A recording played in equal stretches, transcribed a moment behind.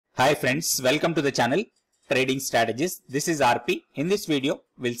Hi friends, welcome to the channel Trading Strategies. This is RP. In this video,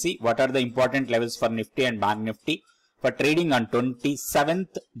 we'll see what are the important levels for Nifty and Bank Nifty for trading on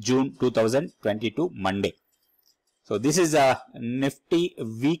 27th June 2022 Monday. So this is a Nifty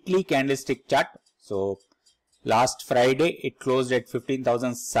weekly candlestick chart. So last Friday it closed at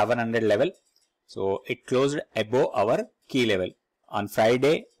 15,700 level. So it closed above our key level. On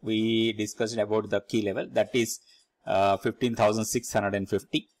Friday we discussed about the key level, that is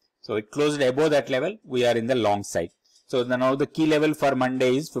 15,650. So it closed above that level. We are in the long side. So now the key level for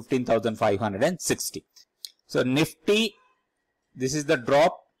Monday is 15,560. So Nifty, this is the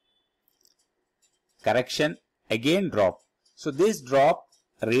drop, correction, again drop. So this drop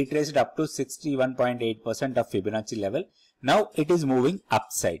retraced up to 61.8% of Fibonacci level. Now it is moving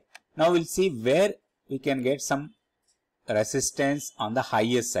upside. Now we'll see where we can get some resistance on the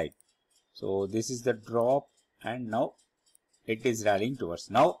higher side. So this is the drop and now it is rallying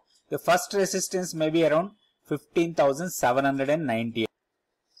towards. Now the first resistance may be around 15,798.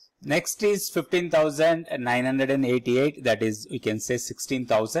 Next is 15,988, that is we can say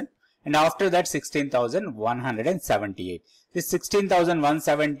 16,000, and after that 16,178. This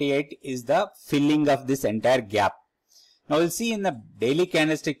 16,178 is the filling of this entire gap. Now we'll see in the daily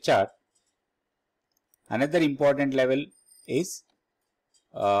candlestick chart, another important level is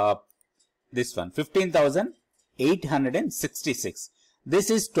this one, 15,866.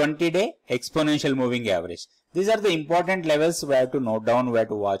 This is 20-day exponential moving average. These are the important levels we have to note down, we have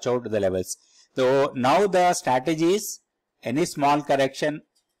to watch out the levels. So now the strategy is any small correction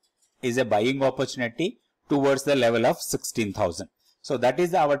is a buying opportunity towards the level of 16,000. So that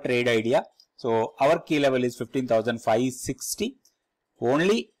is our trade idea. So our key level is 15,560.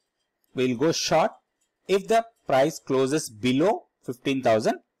 Only we will go short if the price closes below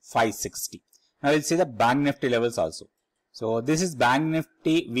 15,560. Now we will see the Bank Nifty levels also. So this is Bank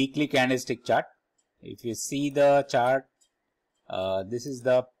Nifty weekly candlestick chart. If you see the chart, this is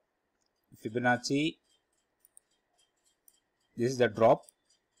the Fibonacci. This is the drop,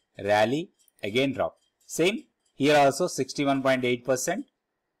 rally, again drop. Same here also 61.8%.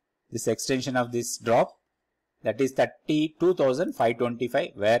 This extension of this drop, that is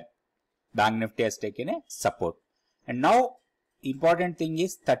 32,525, where Bank Nifty has taken a support. And now important thing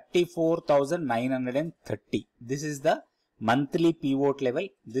is 34,930. This is the monthly pivot level.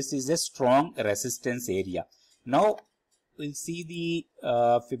 This is a strong resistance area. Now we'll see the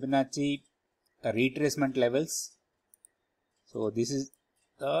Fibonacci retracement levels. So this is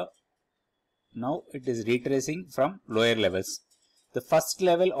the, now it is retracing from lower levels. The first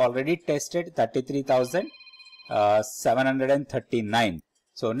level already tested 33,739.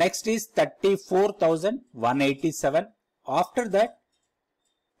 So next is 34,187. After that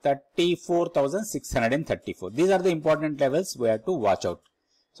 34,634. These are the important levels we have to watch out.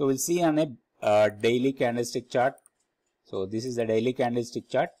 So we'll see on a daily candlestick chart. So this is the daily candlestick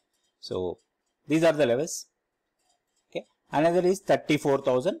chart. So these are the levels. Okay. Another is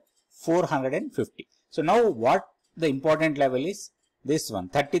 34,450. So now what the important level is? This one,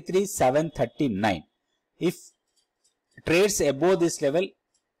 33,739. If trades above this level,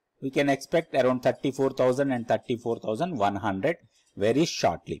 we can expect around 34,000 and 34,100 very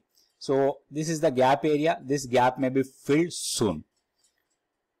shortly. So this is the gap area. This gap may be filled soon.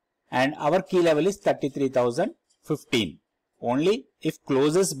 And our key level is 33,015. Only if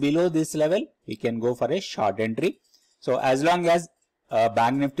closes below this level, we can go for a short entry. So as long as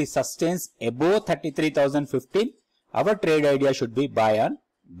Bank Nifty sustains above 33,015, our trade idea should be buy on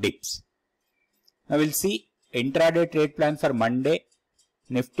dips. Now we'll see intraday trade plan for Monday,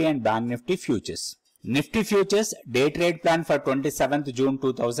 Nifty and Bank Nifty futures. Nifty futures day trade plan for 27th June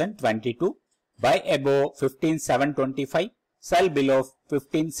 2022. Buy above 15,725, sell below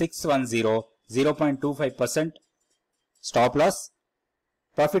 15,610, 0.25%. Stop loss,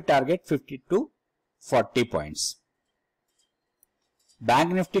 profit target 50 to 40 points.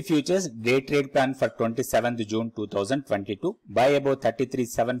 Bank Nifty futures day trade plan for 27th June 2022. Buy above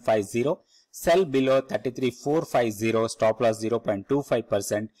 33,750, sell below 33,450, stop loss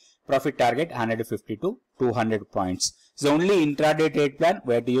 0.25%. Profit target 150 to 200 points. So only intraday trade plan,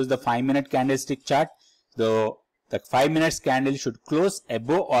 we have to use the 5-minute candlestick chart. So the 5 minutes candle should close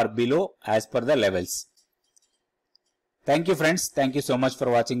above or below as per the levels. Thank you friends. Thank you so much for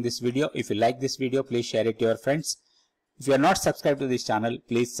watching this video. If you like this video, please share it to your friends. If you are not subscribed to this channel,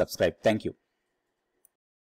 please subscribe. Thank you.